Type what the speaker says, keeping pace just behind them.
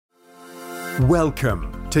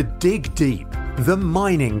Welcome to Dig Deep, the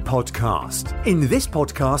mining podcast. In this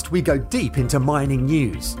podcast, we go deep into mining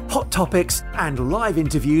news, hot topics, and live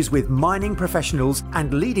interviews with mining professionals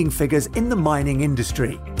and leading figures in the mining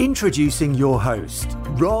industry. Introducing your host,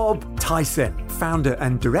 Rob Tyson, founder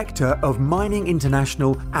and director of Mining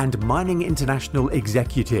International and Mining International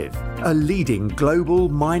Executive, a leading global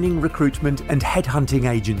mining recruitment and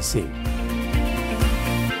headhunting agency.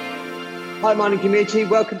 Hi, mining community.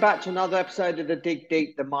 Welcome back to another episode of the Dig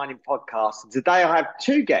Deep, the mining podcast. And today I have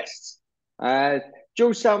two guests.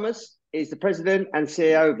 Salamis is the president and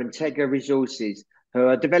CEO of Integra Resources, who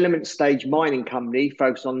are a development stage mining company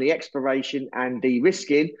focused on the exploration and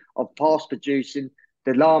de-risking of past producing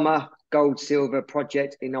the Lama gold-silver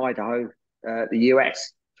project in Idaho, the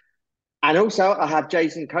US. And also I have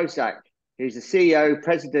Jason Kosec, who's the CEO,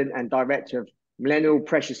 president and director of Millennial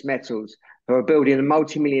Precious Metals, who are building a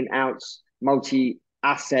multi-million ounce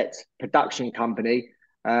multi-asset production company,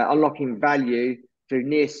 unlocking value through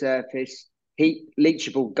near-surface, heat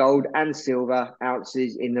leachable gold and silver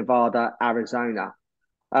ounces in Nevada, Arizona.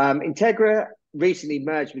 Integra recently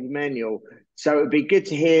merged with Millennial, so it would be good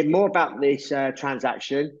to hear more about this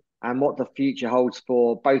transaction and what the future holds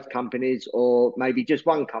for both companies, or maybe just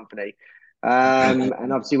one company. And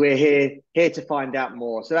obviously, we're here to find out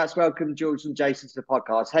more. So let's welcome George and Jason to the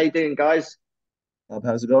podcast. How you doing, guys?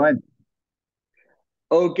 How's it going?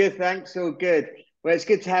 All good, thanks. All good. Well, it's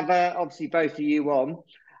good to have obviously both of you on.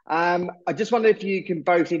 I just wonder if you can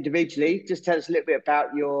both individually just tell us a little bit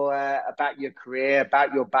about your career,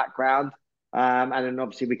 about your background, and then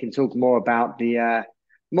obviously we can talk more about the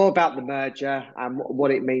merger and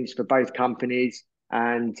what it means for both companies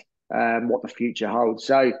and what the future holds.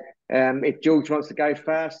 So, if George wants to go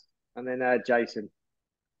first, and then Jason.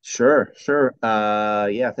 Sure.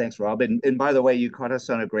 Yeah, thanks, Rob. And by the way, you caught us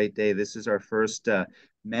on a great day. This is our first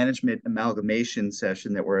management amalgamation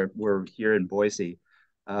session that we're here in Boise.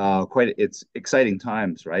 It's exciting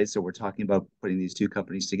times, right? So we're talking about putting these two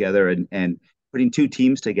companies together and putting two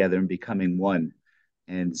teams together and becoming one.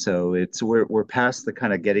 And so we're past the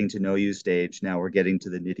kind of getting to know you stage. Now we're getting to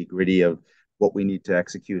the nitty-gritty of what we need to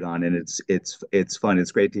execute on, and it's fun.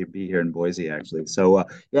 It's great to be here in Boise, actually. So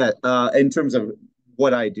in terms of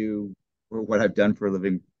what I do or what I've done for a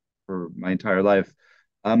living for my entire life,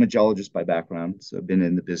 I'm a geologist by background. So I've been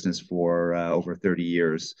in the business for over 30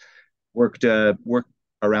 years. Worked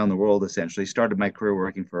around the world, essentially. Started my career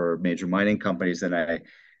working for major mining companies, and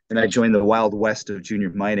I joined the wild west of junior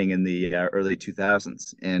mining in the early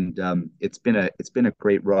 2000s. And it's been a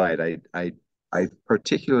great ride. I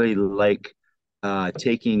particularly like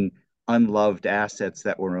taking unloved assets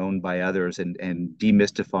that were owned by others and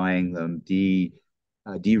demystifying them,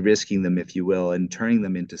 de-risking them, if you will, and turning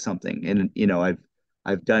them into something. And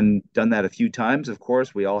I've done that a few times. Of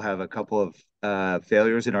course, we all have a couple of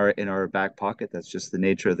failures in our back pocket. That's just the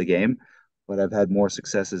nature of the game. But I've had more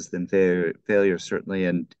successes than failures, certainly.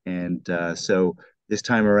 And so this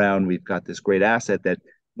time around, we've got this great asset that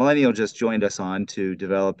Millennial just joined us on to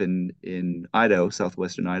develop in Idaho,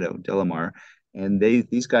 southwestern Idaho, Delamar. And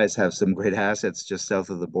these guys have some great assets just south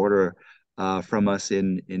of the border from us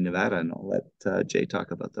in Nevada, and I'll let Jay talk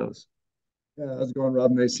about those. Yeah, how's it going,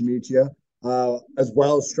 Rob? Nice to meet you. As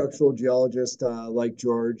well as structural geologist like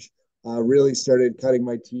George, really started cutting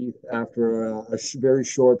my teeth after a very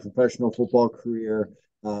short professional football career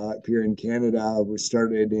up here in Canada. We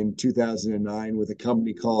started in 2009 with a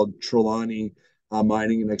company called Trelawney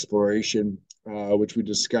Mining and Exploration, which we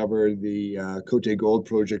discovered the Côté Gold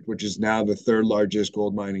project, which is now the third largest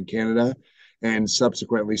gold mine in Canada, and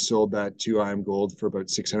subsequently sold that to IAMGOLD for about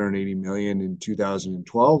 $680 million in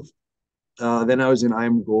 2012. Then I was in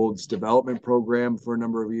IAMGOLD's development program for a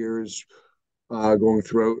number of years, going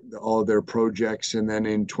throughout all of their projects. And then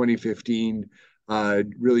in 2015,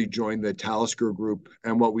 really joined the Talisker Group.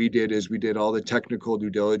 And what we did is we did all the technical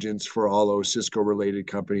due diligence for all Osisko-related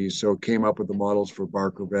companies. So came up with the models for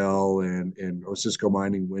Barkerville and Osisko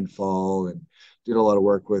Mining Windfall, and did a lot of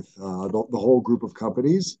work with the whole group of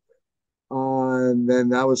companies. And then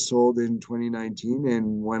that was sold in 2019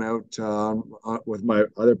 and went out with my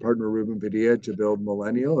other partner, Ruben Padilla, to build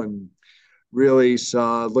Millennial, and really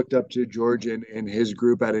looked up to George and his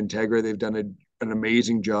group at Integra. They've done an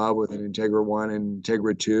amazing job with an Integra 1 and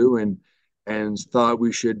Integra 2, and thought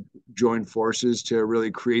we should join forces to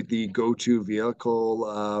really create the go-to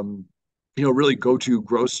vehicle, really go-to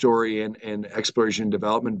growth story and exploration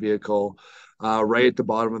development vehicle right at the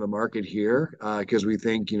bottom of the market here, because we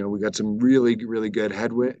think we got some really, really good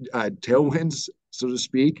tailwinds, so to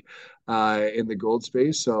speak, in the gold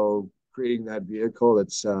space. So creating that vehicle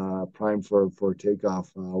that's primed for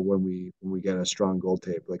takeoff when we get a strong gold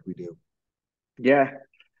tape like we do. Yeah.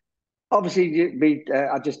 Obviously,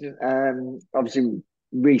 I just obviously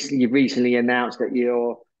recently announced that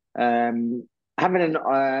you're having an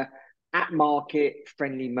at market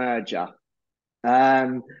friendly merger.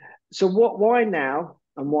 Um, so why now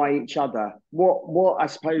and why each other? What I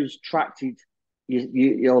suppose attracted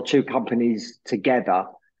your two companies together?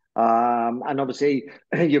 And obviously,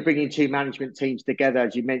 you're bringing two management teams together,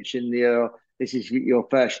 as you mentioned. This is your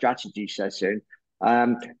first strategy session.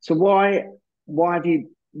 So why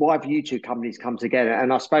have you two companies come together?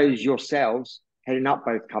 And I suppose yourselves heading up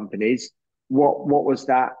both companies. What was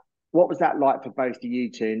that? What was that like for both of you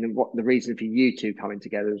two, and what the reason for you two coming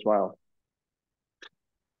together as well?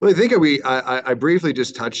 Well, I think I briefly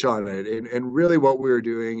just touched on it, and really what we were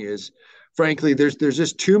doing is, frankly, there's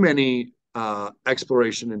just too many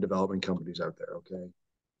exploration and development companies out there. Okay,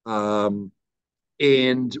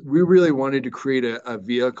 and we really wanted to create a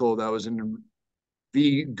vehicle that was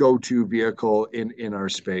the go-to vehicle in our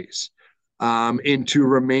space, and to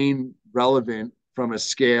remain relevant from a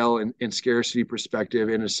scale and scarcity perspective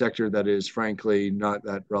in a sector that is frankly not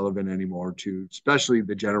that relevant anymore to especially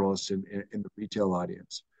the generalists and the retail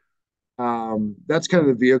audience. That's kind of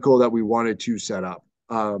the vehicle that we wanted to set up.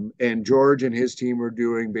 And George and his team were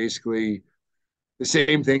doing basically the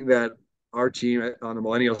same thing that our team on the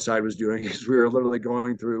millennial side was doing. Is we were literally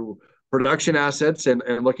going through production assets and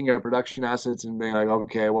looking at production assets and being like,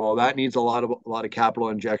 okay, well, that needs a lot of capital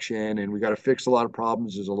injection, and we got to fix a lot of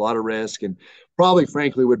problems. There's a lot of risk, and probably,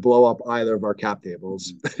 frankly, would blow up either of our cap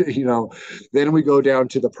tables. Then we go down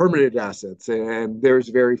to the permitted assets, and there's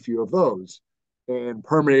very few of those. And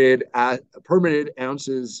permitted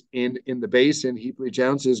ounces in the basin, heap leach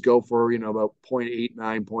ounces go for about 0.89,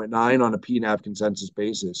 0.9 on a PNAV consensus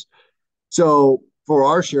basis. So for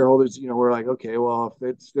our shareholders, we're like, okay, well,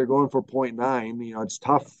 if they're going for 0.9, it's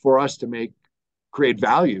tough for us to create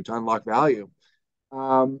value, to unlock value.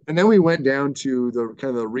 And then we went down to the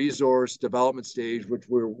kind of the resource development stage, which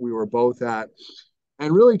we were both at,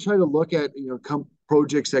 and really try to look at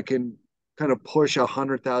projects that can kind of push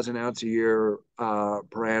 100,000 ounce a year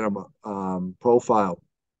per annum profile.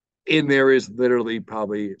 And there is literally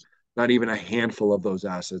probably not even a handful of those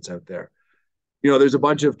assets out there. There's a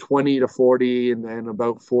bunch of 20 to 40 and then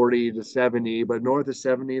about 40 to 70, but north of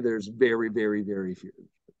 70, there's very, very, very few.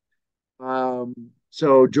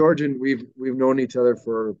 So George and we've known each other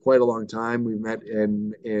for quite a long time. We met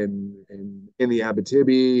in the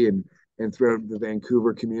Abitibi and throughout the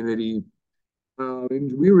Vancouver community.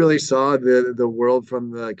 And we really saw the world from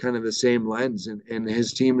the kind of the same lens, and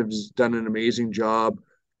his team has done an amazing job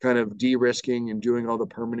kind of de-risking and doing all the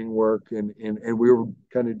permitting work, and we were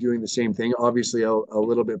kind of doing the same thing, obviously a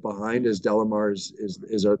little bit behind, as Delamar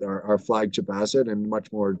is our flagship asset and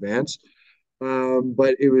much more advanced.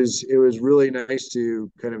 But it was really nice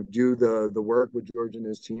to kind of do the work with George and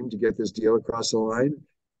his team to get this deal across the line.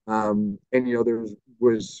 And there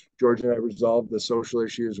was George and I resolved the social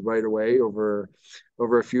issues right away over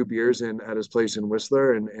a few beers at his place in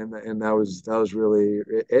Whistler, and that was really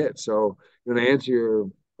it. So to answer your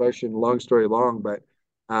question, long story long, but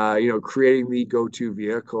creating the go-to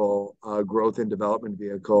vehicle, growth and development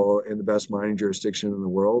vehicle in the best mining jurisdiction in the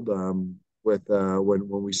world, with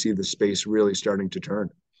when we see the space really starting to turn.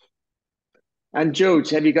 And George,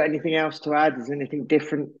 have you got anything else to add? Is anything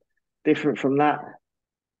different from that?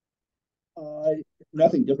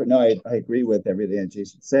 Nothing different. No, I agree with everything that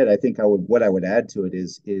Jason said. I think what I would add to it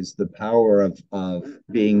is the power of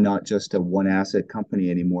being not just a one asset company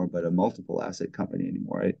anymore, but a multiple asset company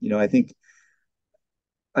anymore. I think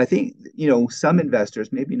some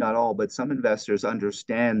investors, maybe not all, but some investors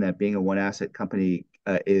understand that being a one asset company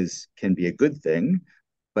can be a good thing,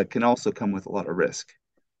 but can also come with a lot of risk.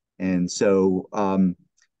 And so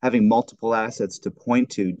having multiple assets to point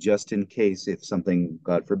to just in case if something,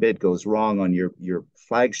 God forbid, goes wrong on your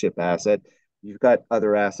flagship asset, you've got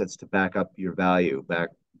other assets to back up your value,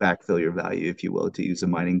 backfill your value, if you will, to use a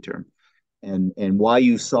mining term. And while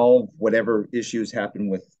you solve whatever issues happen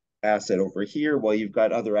with asset over here, well, you've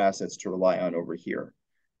got other assets to rely on over here.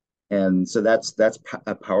 And so that's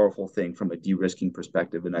a powerful thing from a de-risking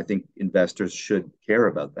perspective. And I think investors should care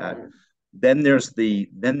about that. Then there's the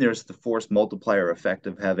force multiplier effect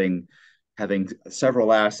of having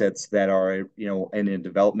several assets that are in a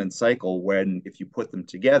development cycle, when if you put them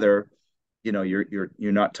together, you're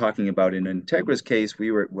not talking about, in Integra's case,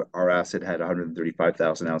 our asset had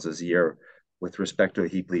 135,000 ounces a year with respect to a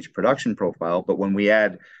heap leach production profile. But when we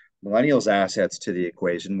add Millennial's assets to the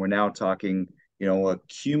equation, we're now talking a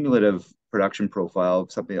cumulative production profile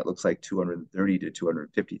of something that looks like 230 to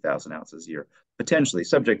 250,000 ounces a year, potentially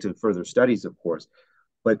subject to further studies, of course.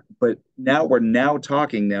 But now we're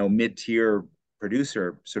talking mid-tier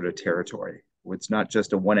producer sort of territory. It's not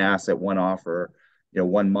just a one asset, one offer,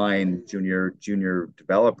 one mine, junior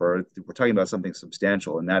developer. We're talking about something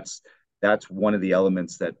substantial, and that's one of the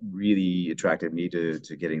elements that really attracted me to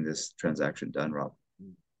getting this transaction done, Rob.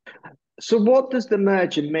 So, what does the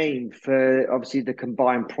merger mean for obviously the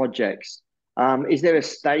combined projects? Is there a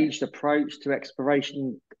staged approach to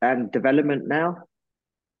exploration and development now?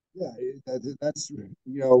 Yeah, that's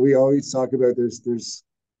we always talk about there's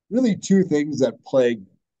really two things that plague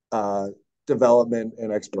development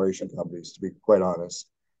and exploration companies, to be quite honest.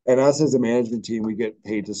 And us as a management team, we get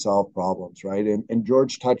paid to solve problems, right? And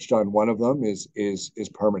George touched on one of them is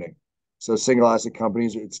permitting. So single asset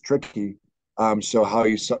companies, it's tricky. So how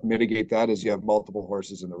you mitigate that is you have multiple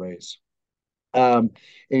horses in the race. And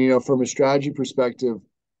from a strategy perspective,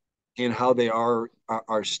 and how they are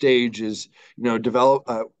our stage is develop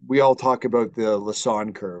we all talk about the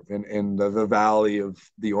Lassonde curve and the valley of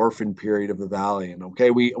the orphan period of the valley, and okay,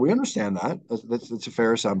 we understand that that's a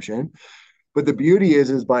fair assumption, but the beauty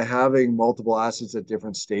is by having multiple assets at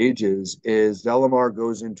different stages is Delamar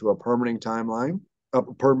goes into a permitting timeline, a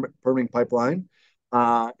permitting pipeline,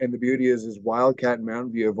 and the beauty is Wildcat and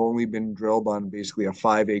Mountain View have only been drilled on basically a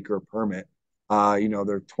 5-acre permit.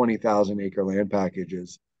 They're 20,000 acre land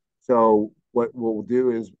packages. So what we'll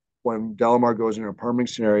do is when Delamar goes into a permitting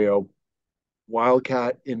scenario,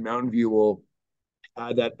 Wildcat in Mountain View will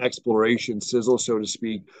add that exploration sizzle, so to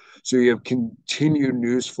speak. So you have continued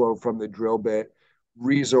news flow from the drill bit,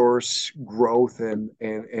 resource growth, and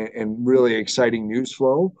really exciting news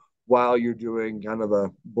flow while you're doing kind of the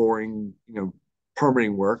boring,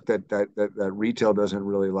 permitting work that retail doesn't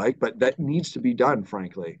really like, but that needs to be done,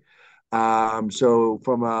 frankly. So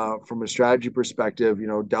from a strategy perspective,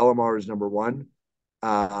 Delamar is number one.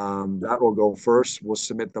 That will go first. We'll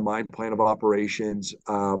submit the mine plan of operations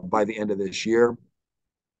by the end of this year.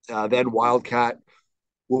 Then Wildcat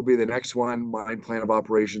will be the next one. Mine plan of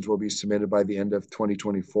operations will be submitted by the end of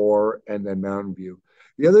 2024, and then Mountain View.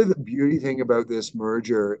 The beauty thing about this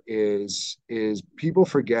merger is people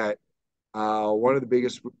forget one of the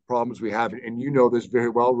biggest problems we have, and this very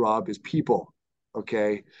well, Rob, is people.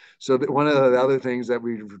 Okay, so one of the other things that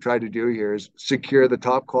we've tried to do here is secure the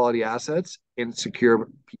top quality assets and secure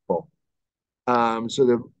people. So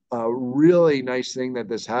the really nice thing that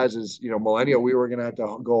this has is, Millennial, we were going to have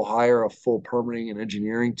to go hire a full permitting and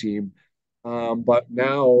engineering team. But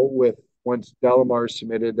now once Delamar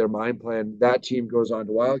submitted their mine plan, that team goes on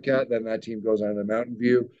to Wildcat, then that team goes on to Mountain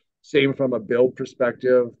View. Same from a build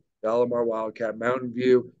perspective. Delamar, Wildcat, Mountain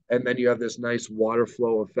View, and then you have this nice water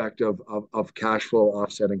flow effect of cash flow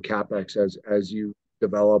offset and capex as you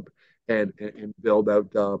develop and build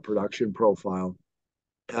out the production profile.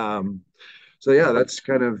 So yeah, that's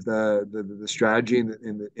kind of the strategy and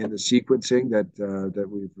the sequencing that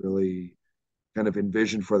we've really kind of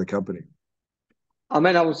envisioned for the company. I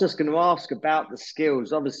mean, I was just going to ask about the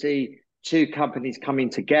skills. Obviously, two companies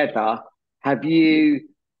coming together. Have you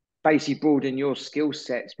basically broaden your skill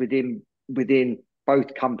sets within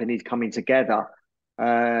both companies coming together?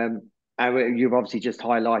 And you've obviously just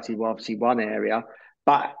highlighted one area,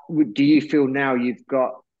 but do you feel now you've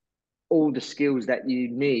got all the skills that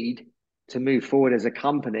you need to move forward as a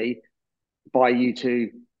company by you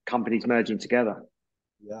two companies merging together?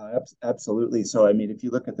 Yeah, absolutely. So, I mean, if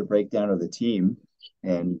you look at the breakdown of the team,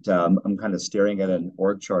 and I'm kind of staring at an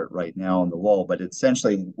org chart right now on the wall, but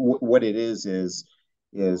essentially what it is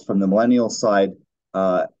from the Millennial side,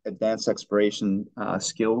 advanced exploration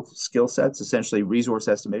skill sets, essentially resource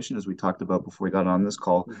estimation, as we talked about before we got on this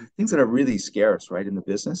call, things that are really scarce, right, in the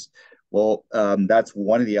business. Well, that's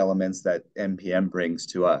one of the elements that MPM brings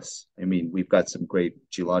to us. I mean, we've got some great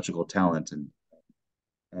geological talent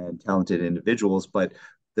and talented individuals, but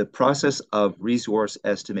the process of resource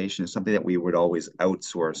estimation is something that we would always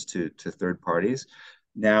outsource to third parties.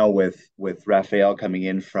 Now with Raphael coming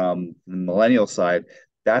in from the Millennial side,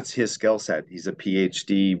 that's his skill set. He's a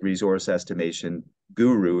PhD resource estimation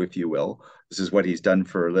guru, if you will. This is what he's done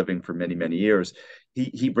for a living for many, many years.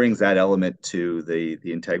 He brings that element to the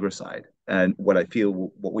Integra side. And what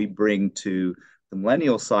we bring to the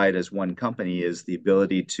Millennial side as one company is the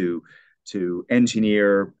ability to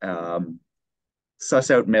engineer,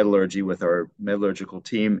 suss out metallurgy with our metallurgical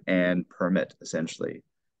team and permit, essentially.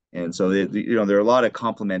 And so, there are a lot of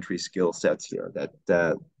complementary skill sets here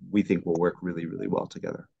that we think will work really, really well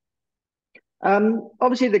together.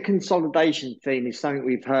 Obviously, the consolidation theme is something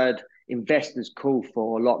we've heard investors call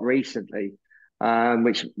for a lot recently,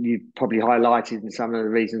 which you've probably highlighted in some of the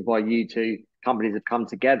reasons why you two companies have come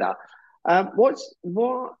together. What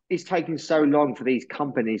is taking so long for these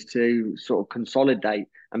companies to sort of consolidate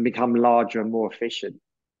and become larger and more efficient?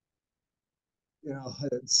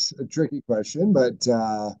 It's a tricky question, but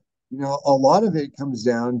a lot of it comes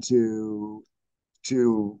down to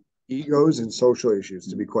egos and social issues,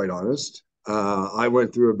 to be quite honest. I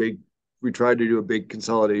went through we tried to do a big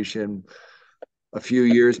consolidation a few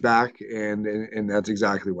years back, and that's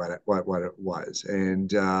exactly what it was.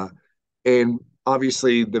 And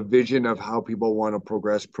obviously the vision of how people want to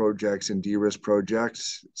progress projects and de-risk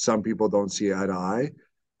projects, some people don't see eye to eye.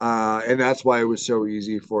 And that's why it was so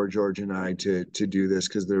easy for George and I to do this,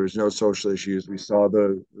 because there was no social issues. We saw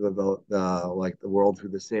the world through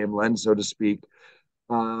the same lens, so to speak.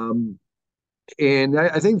 Um, and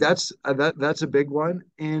I think that's a big one.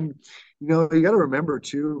 And you got to remember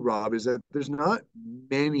too, Rob, is that there's not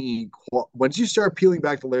many. Once you start peeling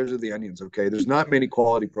back the layers of the onions, okay, there's not many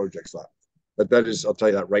quality projects left. But that is, I'll tell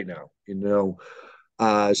you that right now.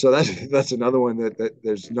 So that's another one that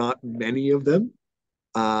there's not many of them,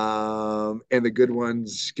 and the good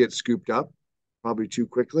ones get scooped up probably too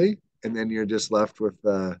quickly, and then you're just left with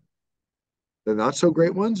the not so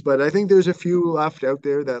great ones. But I think there's a few left out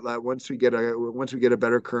there that once we get a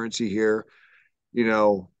better currency here,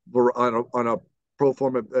 we're on a pro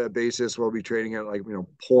forma basis, we'll be trading at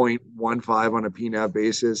 0.15 on a PNAV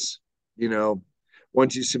basis.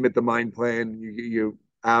 Once you submit the mine plan, you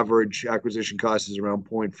average acquisition cost is around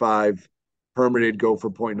 0.5, permitted go for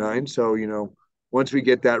 0.9. So, once we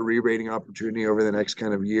get that re-rating opportunity over the next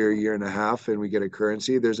kind of year and a half, and we get a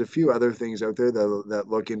currency, there's a few other things out there that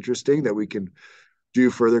look interesting that we can do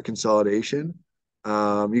further consolidation. You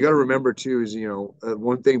got to remember too is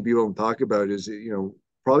one thing people don't talk about is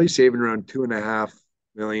probably saving around 2.5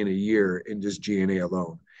 million a year in just G&A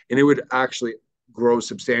alone, and it would actually grow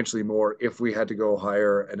substantially more if we had to go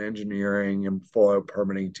hire an engineering and full out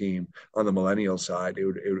permitting team on the millennial side. It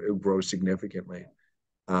would grow significantly.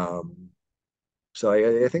 So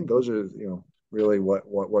I think those are really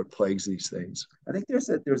what plagues these things. I think there's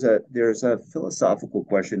a philosophical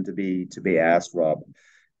question to be asked, Rob,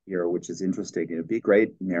 here, which is interesting. It'd be a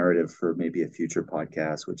great narrative for maybe a future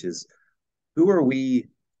podcast, which is who are we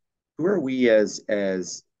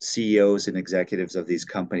as CEOs and executives of these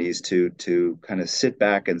companies to kind of sit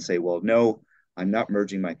back and say, well, no, I'm not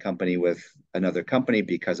merging my company with another company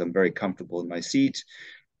because I'm very comfortable in my seat,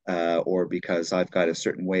 or because I've got a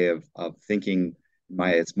certain way of thinking.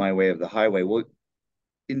 It's my way of the highway. Well,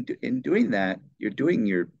 in doing that, you're doing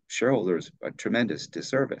your shareholders a tremendous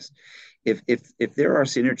disservice. If there are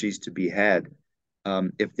synergies to be had,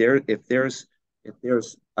 if there's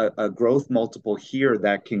a growth multiple here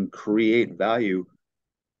that can create value,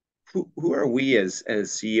 who are we as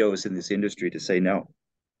CEOs in this industry to say no?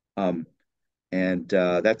 And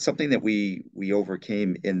that's something that we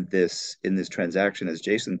overcame in this transaction, as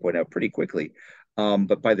Jason pointed out, pretty quickly.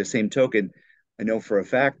 But by the same token, I know for a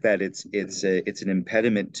fact that it's an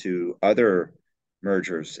impediment to other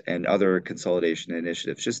mergers and other consolidation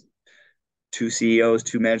initiatives. Just two CEOs,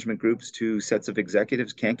 two management groups, two sets of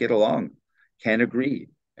executives can't get along, can't agree.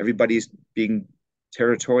 Everybody's being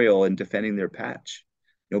territorial and defending their patch.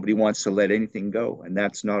 Nobody wants to let anything go, and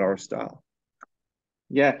that's not our style.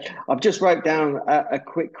 Yeah, I've just wrote down a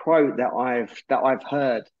quick quote that I've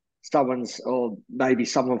heard or maybe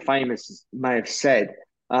someone famous may have said.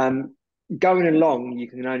 Going along, you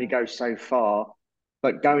can only go so far,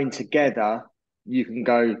 but going together, you can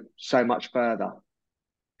go so much further.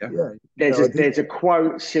 Yeah. There's a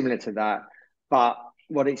quote similar to that, but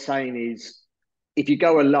what it's saying is, if you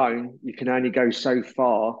go alone, you can only go so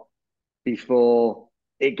far before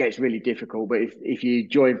it gets really difficult. But if you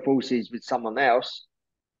join forces with someone else,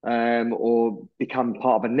 or become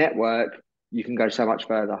part of a network, you can go so much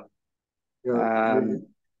further.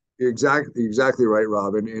 You're exactly right,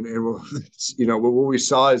 Rob. And what we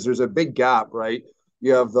saw is there's a big gap, right?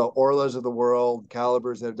 You have the Orlas of the world,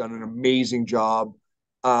 Calibers that have done an amazing job.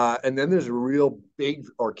 And then there's a real big,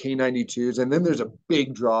 or K92s, and then there's a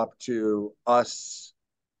big drop to us,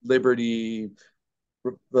 Liberty,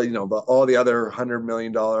 all the other $100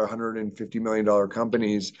 million, $150 million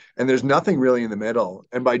companies, and there's nothing really in the middle.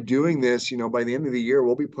 And by doing this, by the end of the year,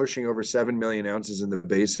 we'll be pushing over 7 million ounces in the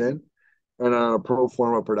basin. And on a pro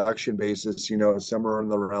forma production basis, somewhere in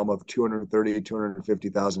the realm of 230,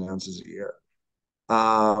 250,000 ounces a year.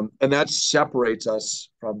 And that separates us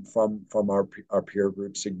from our peer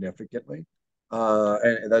group significantly.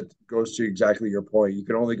 And that goes to exactly your point. You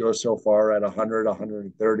can only go so far at 100,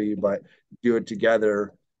 130, but do it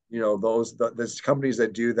together. Those companies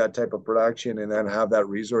that do that type of production and then have that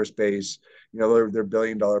resource base, they're $1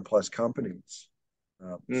 billion plus companies.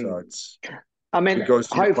 So it goes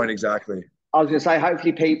to your point exactly. I was going to say,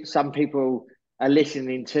 hopefully some people are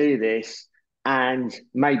listening to this and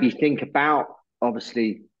maybe think about,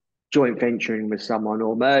 obviously, joint venturing with someone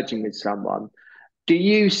or merging with someone. Do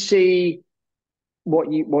you see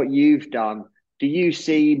what you've done? Do you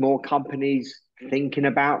see more companies thinking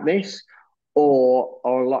about this, or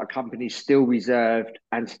are a lot of companies still reserved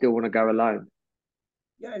and still want to go alone?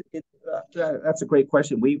 Yeah, that's a great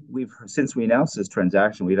question. We've since we announced this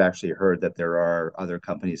transaction, we've actually heard that there are other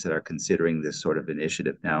companies that are considering this sort of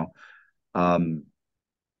initiative now. Um,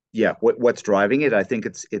 yeah, what's driving it? I think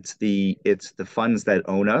it's the funds that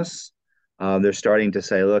own us. They're starting to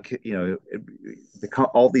say, look,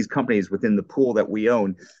 all these companies within the pool that we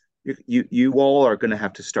own, you all are going to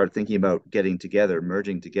have to start thinking about getting together,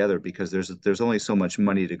 merging together, because there's only so much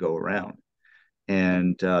money to go around,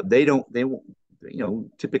 and they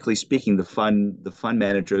typically speaking, the fund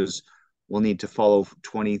managers will need to follow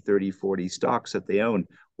 20, 30, 40 stocks that they own.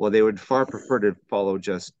 Well, they would far prefer to follow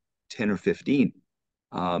just 10 or 15.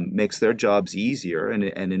 Makes their jobs easier.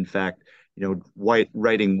 And in fact,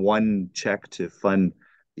 writing one check to fund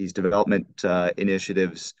these development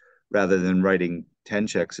initiatives rather than writing 10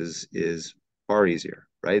 checks is far easier,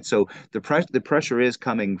 right? So the pressure is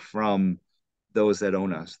coming from those that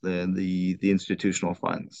own us, the institutional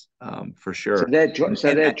funds, for So sure. they're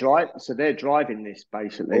driving this Oh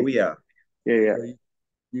basically. yeah, Yeah.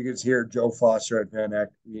 You can hear Joe Foster at Van Eck.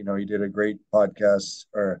 He did a great podcast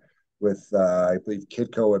with I believe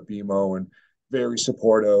Kitco at BMO, and very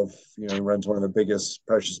supportive. He runs one of the biggest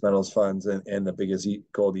precious metals funds and the biggest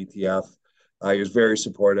gold ETF. He was very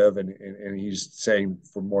supportive, and he's saying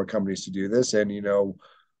for more companies to do this. And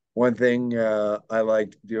one thing I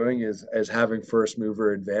liked doing is having first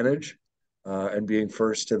mover advantage and being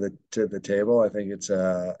first to the table. I think it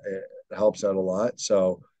helps out a lot.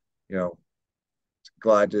 So,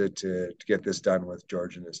 glad to get this done with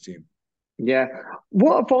George and his team. Yeah.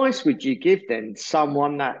 What advice would you give then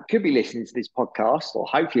someone that could be listening to this podcast or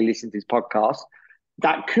hopefully listening to this podcast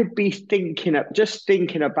that could be thinking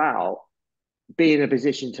about being in a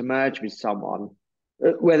position to merge with someone,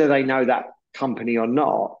 whether they know that company or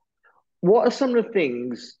not? What are some of the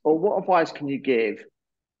things or what advice can you give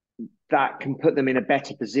that can put them in a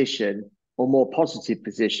better position or more positive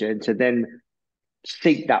position to then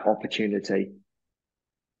seek that opportunity?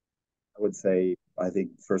 I would say, I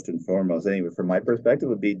think first and foremost, anyway, from my perspective,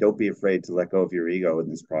 would be don't be afraid to let go of your ego in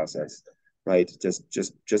this process, right?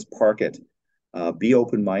 Just park it. Be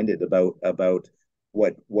open minded about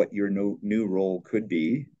what your new role could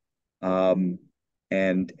be, um,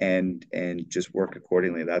 and just work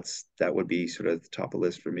accordingly. That would be sort of the top of the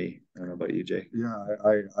list for me. I don't know about you, Jay. Yeah,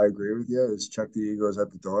 I agree with you. Is check the egos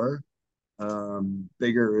at the door.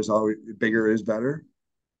 Bigger is better.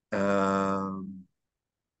 Um,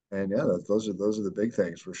 and yeah, those are the big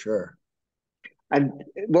things for sure. And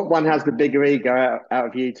what one has the bigger ego out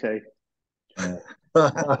of you two?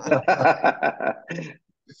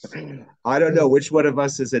 I don't know which one of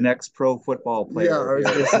us is an ex-pro football player. Yeah, I was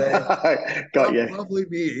going to say, Got you. probably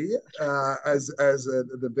me as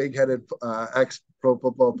the big-headed ex-pro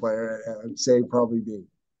football player. I'd say probably me.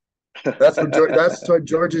 That's what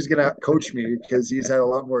George is going to coach me because he's had a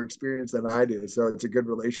lot more experience than I do. So it's a good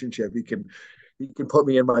relationship. He can put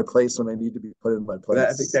me in my place when I need to be put in my place.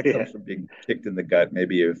 I think that comes from being kicked in the gut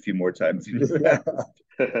maybe a few more times.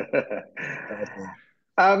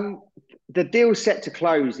 The deal's set to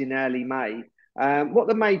close in early May. What are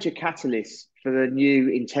the major catalysts for the new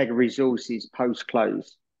Integra Resources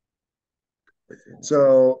post-close?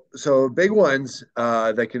 So big ones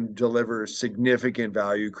that can deliver significant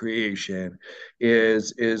value creation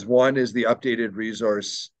is the updated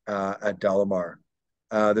resource at Delamar.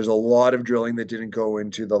 There's a lot of drilling that didn't go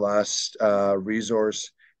into the last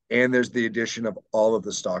resource, and there's the addition of all of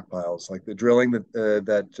the stockpiles. Like the drilling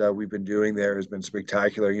that we've been doing there has been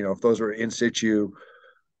spectacular. If those were in situ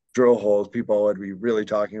drill holes, people would be really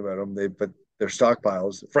talking about them. But their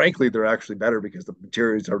stockpiles, frankly, they're actually better because the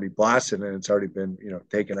material is already blasted and it's already been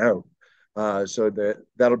taken out. So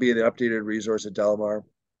that'll be the updated resource at Delamar.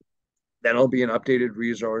 Then it'll be an updated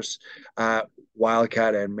resource at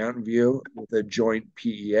Wildcat and Mountain View with a joint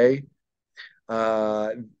PEA.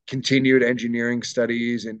 Continued engineering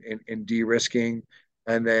studies and de-risking,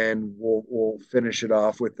 and then we'll finish it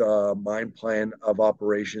off with a mine plan of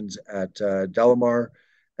operations at Delamar.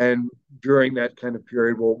 And during that kind of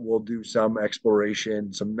period, we'll do some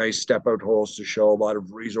exploration, some nice step out holes to show a lot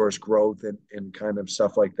of resource growth and kind of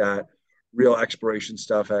stuff like that. Real exploration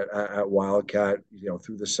stuff at Wildcat,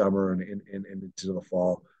 through the summer and into the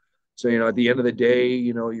fall. So, at the end of the day,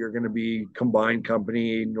 you're going to be combined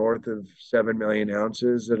company north of 7 million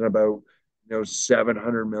ounces and about,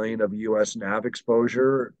 700 million of US NAV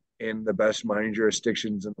exposure in the best mining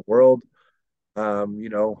jurisdictions in the world.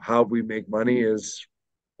 How we make money is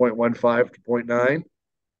 0.15 to zero point 0.9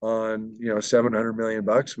 on, $700 million,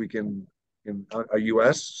 we can in a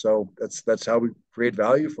US. So that's how we create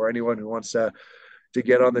value for anyone who wants to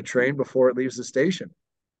get on the train before it leaves the station.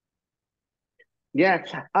 Yeah.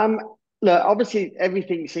 Look, obviously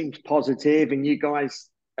everything seems positive, and you guys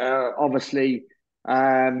obviously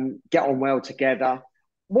get on well together.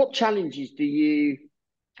 What challenges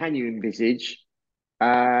can you envisage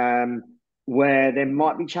um, where there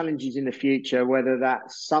might be challenges in the future, whether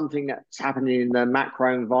that's something that's happening in the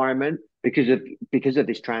macro environment because of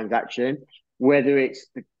this transaction, whether it's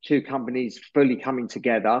the two companies fully coming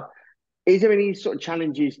together? Is there any sort of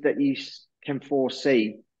challenges that you can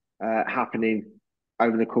foresee happening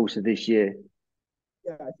over the course of this year?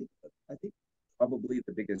 Yeah, I think probably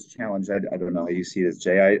the biggest challenge. I don't know how you see this,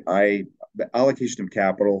 Jay. I the allocation of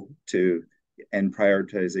capital to and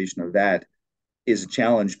prioritization of that is a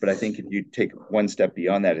challenge. But I think if you take one step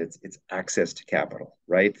beyond that, it's access to capital,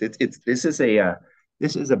 right? It's this is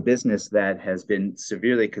a business that has been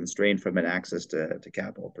severely constrained from an access to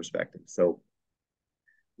capital perspective. So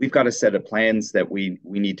we've got a set of plans that we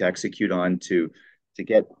need to execute on to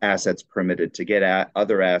get assets permitted, to get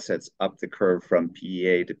other assets up the curve from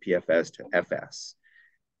PEA to PFS to FS.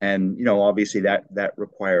 And obviously that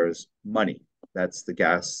requires money. That's the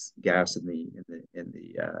gas in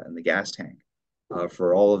the gas tank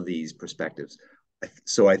for all of these perspectives.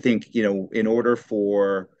 So I think in order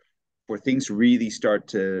for things to really start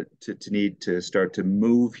to need to start to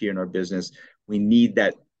move here in our business, we need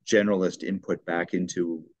that generalist input back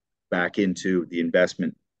into the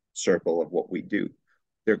investment circle of what we do.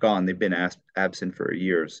 They're gone. They've been absent for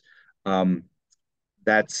years.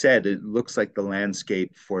 That said, it looks like the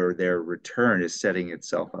landscape for their return is setting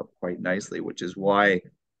itself up quite nicely, which is why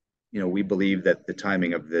we believe that the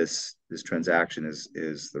timing of this transaction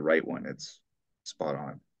is the right one. It's spot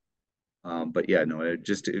on. But yeah, no,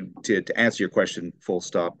 just to answer your question, full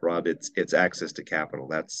stop, Rob, it's access to capital.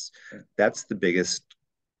 That's the biggest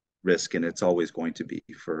risk, and it's always going to be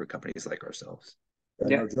for companies like ourselves.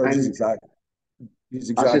 Yeah, George is he's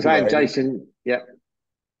exactly right. right. Jason, yeah.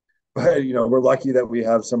 But we're lucky that we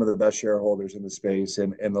have some of the best shareholders in the space,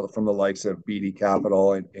 and from the likes of BD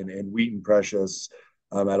Capital and Wheaton Precious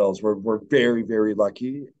Metals. We're very, very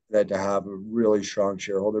lucky to have a really strong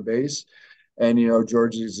shareholder base. And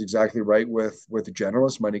George is exactly right with the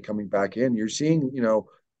generalist money coming back in. You're seeing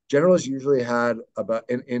generalists usually had about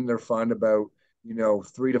in their fund about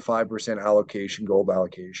 3 to 5% allocation, gold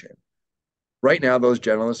allocation. Right now, those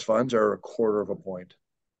generalist funds are a quarter of a point.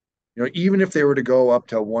 Even if they were to go up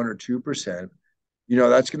to 1 or 2%,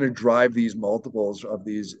 that's going to drive these multiples of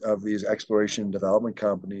these exploration and development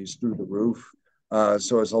companies through the roof.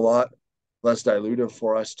 So it's a lot less dilutive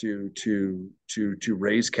for us to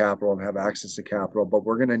raise capital and have access to capital. But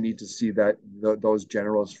we're going to need to see that those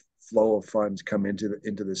generalist flow of funds come into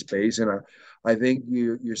the space. And I think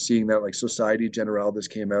you're seeing that, like Societe Generale just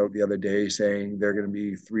came out the other day saying they're going to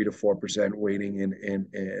be 3 to 4% weighting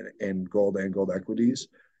in gold and gold equities.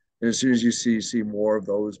 And as soon as you see more of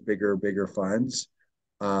those bigger funds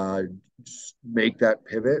make that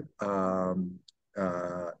pivot,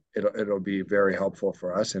 it'll be very helpful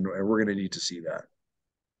for us, and we're going to need to see that.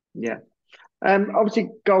 Yeah.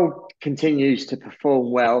 Obviously, gold continues to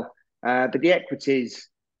perform well, but the equities,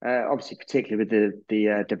 obviously, particularly with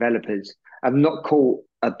the developers, have not caught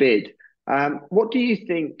a bid. What do you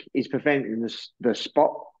think is preventing the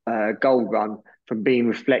spot gold run from being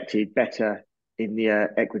reflected better in the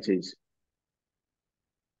equities?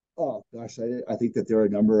 Oh gosh, I think that there are a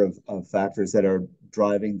number of factors that are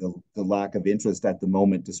driving the lack of interest at the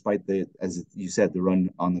moment, despite as you said, the run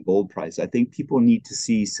on the gold price. I think people need to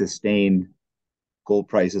see sustained gold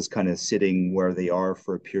prices kind of sitting where they are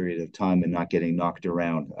for a period of time and not getting knocked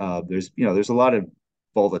around. There's a lot of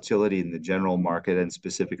volatility in the general market and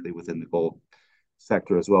specifically within the gold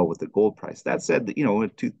sector as well with the gold price. That said,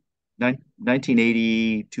 $1,980,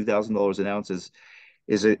 $2,000 an ounce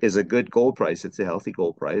is a good gold price. It's a healthy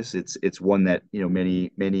gold price. It's one that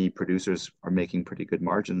many producers are making pretty good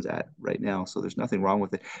margins at right now. So there's nothing wrong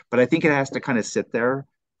with it. But I think it has to kind of sit there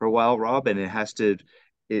for a while, Rob, and it has to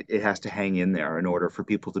hang in there in order for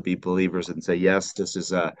people to be believers and say, yes, this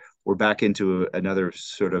is we're back into another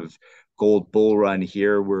sort of gold bull run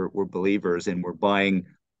here. We're believers, and we're buying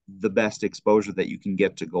the best exposure that you can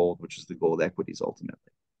get to gold, which is the gold equities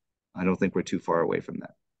ultimately. I don't think we're too far away from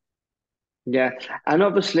that. Yeah, and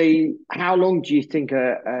obviously, how long do you think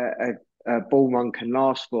a bull run can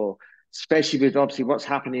last for? Especially with obviously what's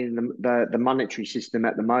happening in the monetary system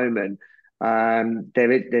at the moment.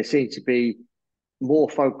 There seems to be more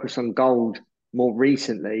focus on gold more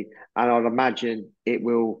recently, and I'd imagine it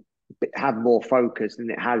will have more focus than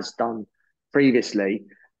it has done previously.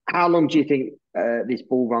 How long do you think this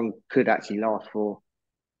bull run could actually last for?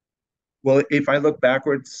 Well, if I look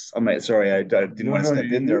backwards, sorry, I didn't want to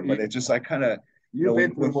step in there, but it just, I kind of, you've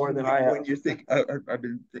been through more than I have. When you think, I've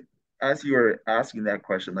been, as you were asking that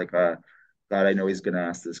question, like, God, I know he's going to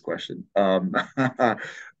ask this question.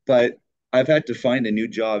 But I've had to find a new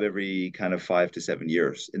job every kind of 5 to 7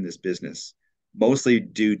 years in this business, mostly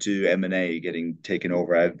due to M&A getting taken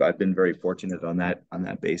over. I've been very fortunate on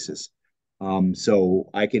that basis. So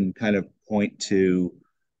I can kind of point to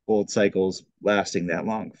gold cycles lasting that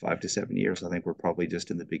long, 5 to 7 years. I think we're probably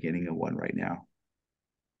just in the beginning of one right now.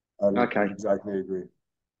 I would Okay. exactly agree.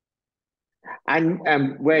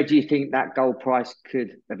 And where do you think that gold price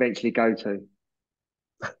could eventually go to?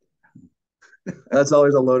 That's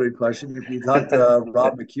always a loaded question. If you talk to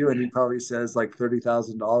Rob McEwen, he probably says like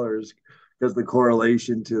 $30,000 because the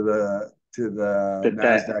correlation to the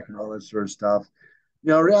NASDAQ and all that sort of stuff. You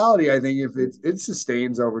know, reality, I think if it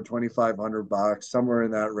sustains over $2,500, somewhere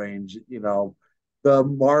in that range, you know, the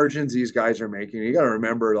margins these guys are making, you got to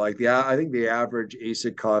remember, like, I think the average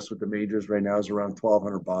ASIC cost with the majors right now is around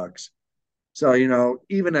 $1,200. So, you know,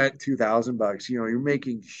 even at $2,000, you know, you're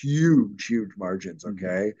making huge margins.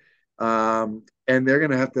 Okay. And they're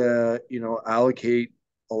going to have to, you know, allocate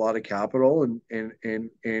a lot of capital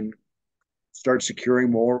and start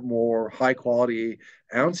securing more high quality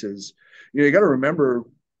ounces. You know, you got to remember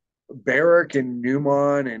Barrick and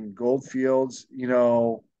Newmont and Goldfields, you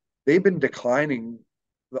know, they've been declining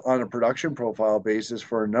on a production profile basis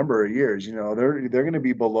for a number of years. You know, they're going to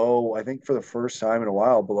be below, I think for the first time in a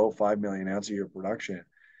while, below 5 million ounce a year production.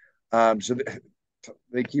 So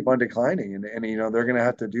they keep on declining, and you know they're going to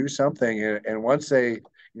have to do something. And once they,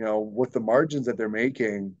 you know, with the margins that they're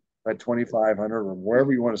making at 2,500 or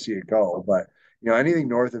wherever you want to see it go, but you know anything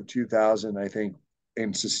north of 2,000, I think,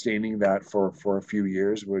 and sustaining that for a few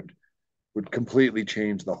years would completely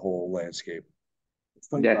change the whole landscape. It's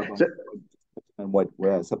funny, yeah. And what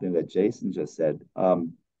something that Jason just said.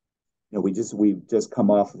 You know, we've just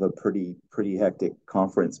come off of a pretty hectic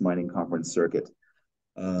mining conference circuit.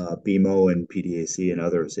 BMO and PDAC and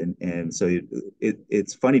others, and so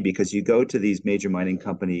it's funny because you go to these major mining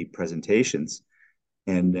company presentations,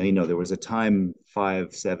 and you know there was a time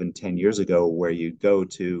 5, 7, 10 years ago where you go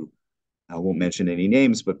to, I won't mention any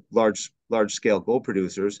names, but large scale gold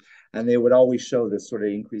producers, and they would always show this sort of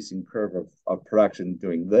increasing curve of production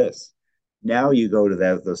doing this. Now you go to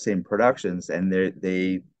those same productions, and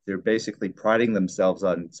they're basically priding themselves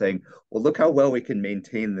on saying, well, look how well we can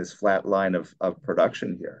maintain this flat line of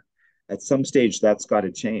production here. At some stage, that's got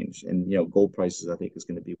to change. And, you know, gold prices, I think, is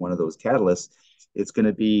going to be one of those catalysts. It's going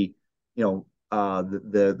to be, you know,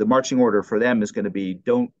 the marching order for them is going to be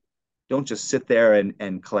don't just sit there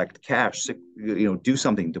and collect cash. You know, do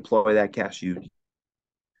something, deploy that cash. And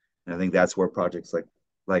I think that's where projects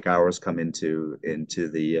like ours come into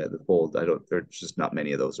the fold. There's just not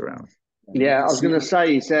many of those around. Yeah, I was going to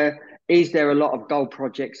say, is there a lot of gold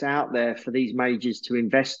projects out there for these majors to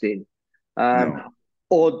invest in? No.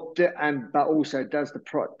 But also, does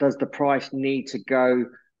the price need to go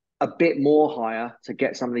a bit more higher to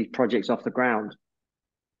get some of these projects off the ground?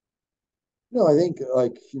 No, I think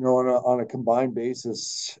like, you know, on a combined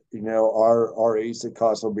basis, you know, our ASIC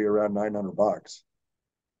costs will be around $900.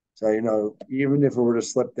 So, you know, even if it were to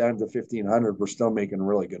slip down to 1,500, we're still making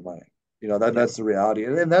really good money. You know, that's the reality.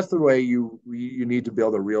 And that's the way you need to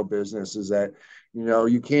build a real business, is that, you know,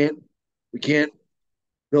 we can't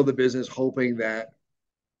build a business hoping that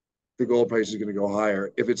the gold price is going to go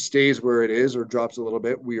higher. If it stays where it is or drops a little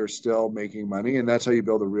bit, we are still making money. And that's how you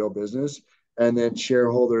build a real business. And then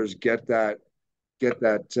shareholders get that,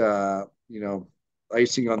 you know,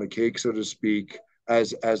 icing on the cake, so to speak,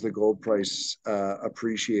 as the gold price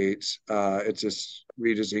appreciates.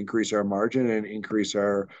 We just increase our margin and increase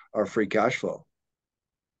our free cash flow.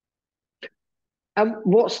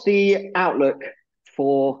 What's the outlook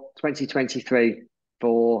for 2023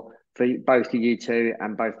 for both of you two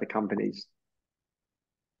and both the companies?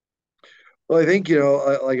 Well, I think, you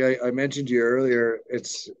know, like I mentioned to you earlier,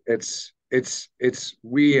 it's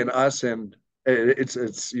we and us, and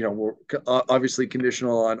it's you know, we're obviously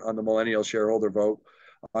conditional on the millennial shareholder vote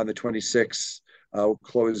on the 26th. We'll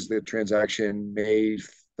close the transaction May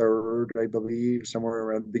 3rd, I believe, somewhere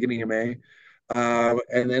around the beginning of May. And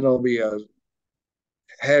then it'll be a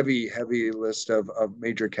heavy list of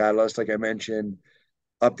major catalysts. Like I mentioned,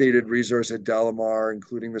 updated resource at Delamar,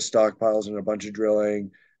 including the stockpiles and a bunch of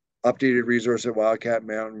drilling, updated resource at Wildcat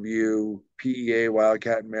Mountain View, PEA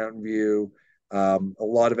Wildcat Mountain View, a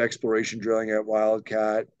lot of exploration drilling at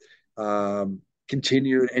Wildcat,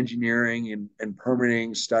 continued engineering and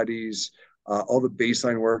permitting studies, all the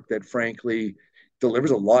baseline work that frankly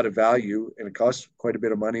delivers a lot of value, and it costs quite a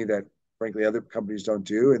bit of money that frankly other companies don't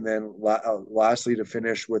do. And then lastly, to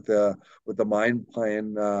finish with the mine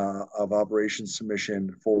plan of operations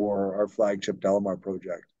submission for our flagship Delamar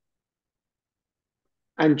project.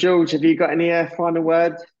 And George, have you got any final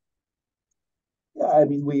words? Yeah, I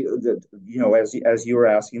mean, as you were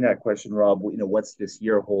asking that question, Rob, what's this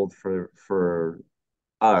year hold for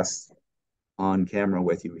us on camera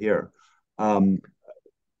with you here? I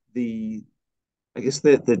guess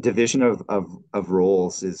the division of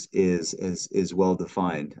roles is well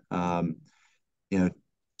defined.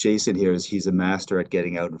 Jason here he's a master at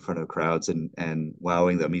getting out in front of crowds and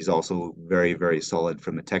wowing them. He's also very, very solid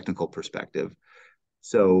from a technical perspective.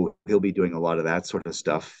 So he'll be doing a lot of that sort of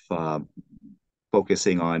stuff,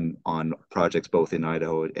 focusing on projects both in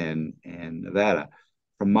Idaho and Nevada.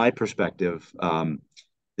 From my perspective,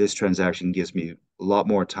 this transaction gives me a lot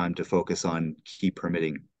more time to focus on key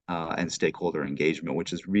permitting and stakeholder engagement,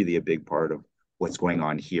 which is really a big part of what's going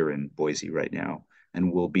on here in Boise right now,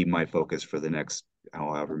 and will be my focus for the next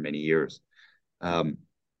however many years.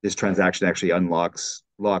 This transaction actually unlocks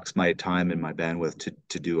my time and my bandwidth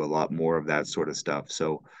to do a lot more of that sort of stuff.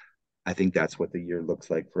 So I think that's what the year looks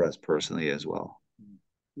like for us personally as well.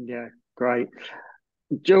 Yeah, great.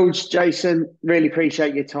 George, Jason, really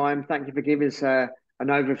appreciate your time. Thank you for giving us an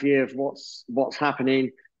overview of what's happening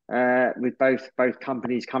with both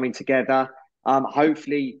companies coming together.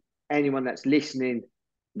 Hopefully, anyone that's listening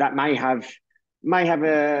that may have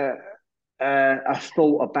a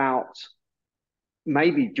thought about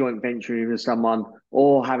maybe joint venturing with someone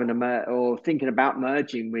or or thinking about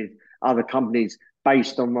merging with other companies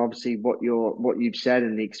based on obviously what you've said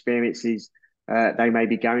and the experiences they may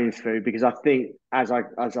be going through. Because I think, as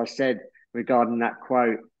I said regarding that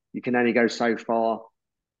quote, you can only go so far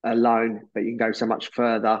alone, but you can go so much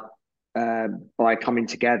further by coming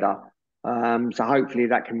together. So hopefully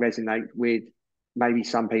that can resonate with maybe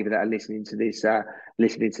some people that are listening to this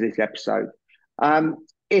episode.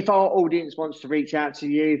 If our audience wants to reach out to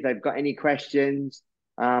you, if they've got any questions,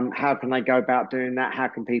 how can they go about doing that? How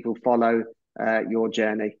can people follow your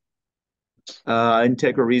journey?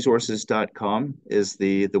 IntegraResources.com is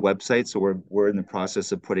the website. So we're in the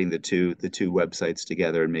process of putting the two websites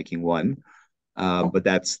together and making one. But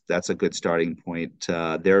that's a good starting point.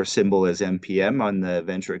 Their symbol is MPM on the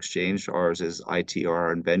Venture Exchange. Ours is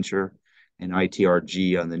ITR on Venture and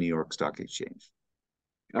ITRG on the New York Stock Exchange.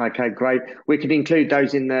 Okay, great. We can include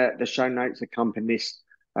those in the show notes accompanying this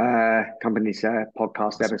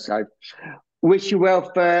podcast episode. Wish you well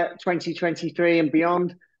for 2023 and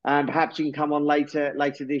beyond. Perhaps you can come on later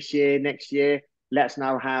this year, next year. Let us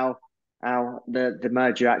know how the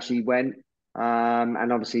merger actually went.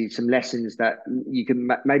 And obviously some lessons that you can,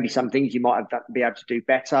 maybe some things you might be able to do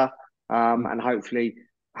better. And hopefully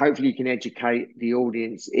you can educate the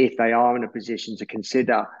audience if they are in a position to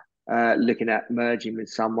consider looking at merging with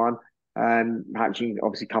someone. Perhaps you can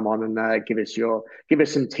obviously come on and give us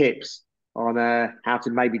some tips on how to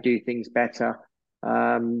maybe do things better.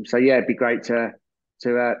 So yeah, it'd be great to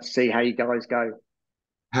see how you guys go.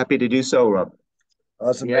 Happy to do so, Rob.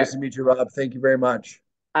 Awesome. Yeah. Nice to meet you, Rob. Thank you very much.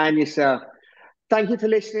 And yourself. Thank you for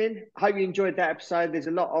listening. Hope you enjoyed that episode. There's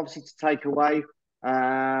a lot obviously to take away.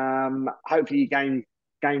 Hopefully you gain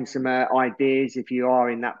some ideas if you are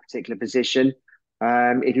in that particular position.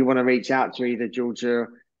 If you want to reach out to either George or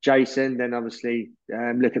Jason, then obviously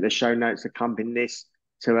look at the show notes accompanying this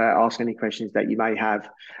to ask any questions that you may have.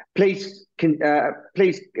 Please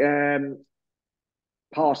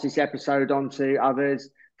pass this episode on to others.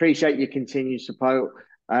 Appreciate your continued support.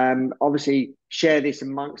 Obviously, share this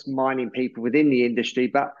amongst mining people within the industry,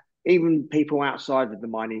 but even people outside of the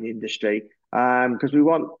mining industry, because we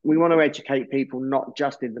want to educate people not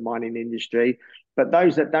just in the mining industry, but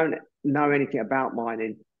those that don't know anything about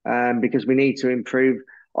mining, because we need to improve.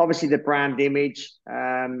 Obviously, the brand image,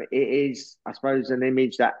 it is, I suppose, an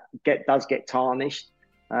image that does get tarnished,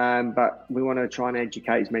 but we want to try and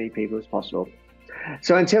educate as many people as possible.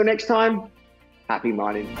 So until next time, happy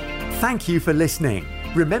mining. Thank you for listening.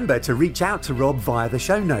 Remember to reach out to Rob via the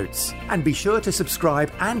show notes and be sure to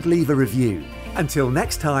subscribe and leave a review. Until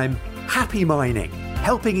next time, happy mining,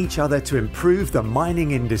 helping each other to improve the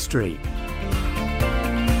mining industry.